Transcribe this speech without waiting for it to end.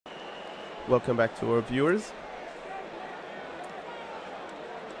Welcome back to our viewers.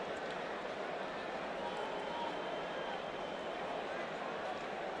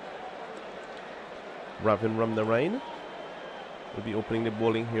 Ravin Ramnarine will be opening the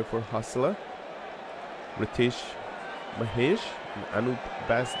bowling here for Hustler. Retesh, Mahese and Anup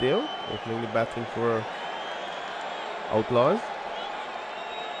Basdale opening the batting for Outlaws.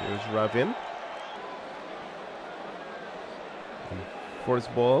 Here's Ravin.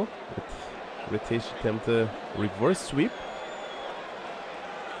 First ball with Retesh attempt a reverse sweep.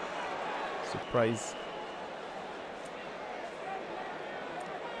 Surprise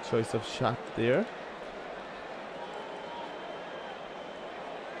choice of shot there.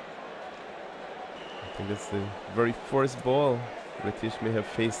 I think that's the very first ball Retesh may have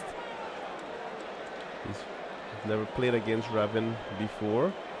faced. He's never played against Ravin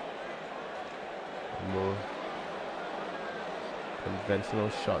before. More conventional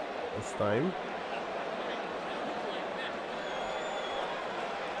shot this time.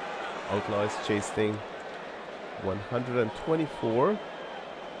 Outlaws chasing 124.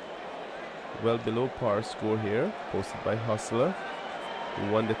 Well below par score here, posted by Hustler,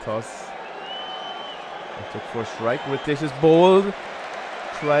 who won the toss and took first strike. Retesh is bowled.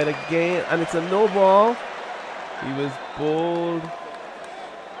 Tried again, and it's a no ball. He was bowled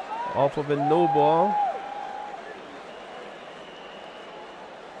off of a no ball.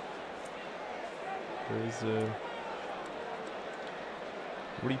 There's a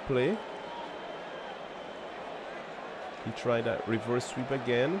replay. He tried that reverse sweep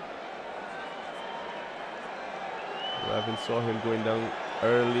again. Ravin saw him going down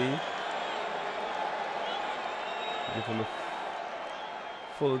early. Give him a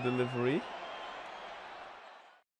full delivery.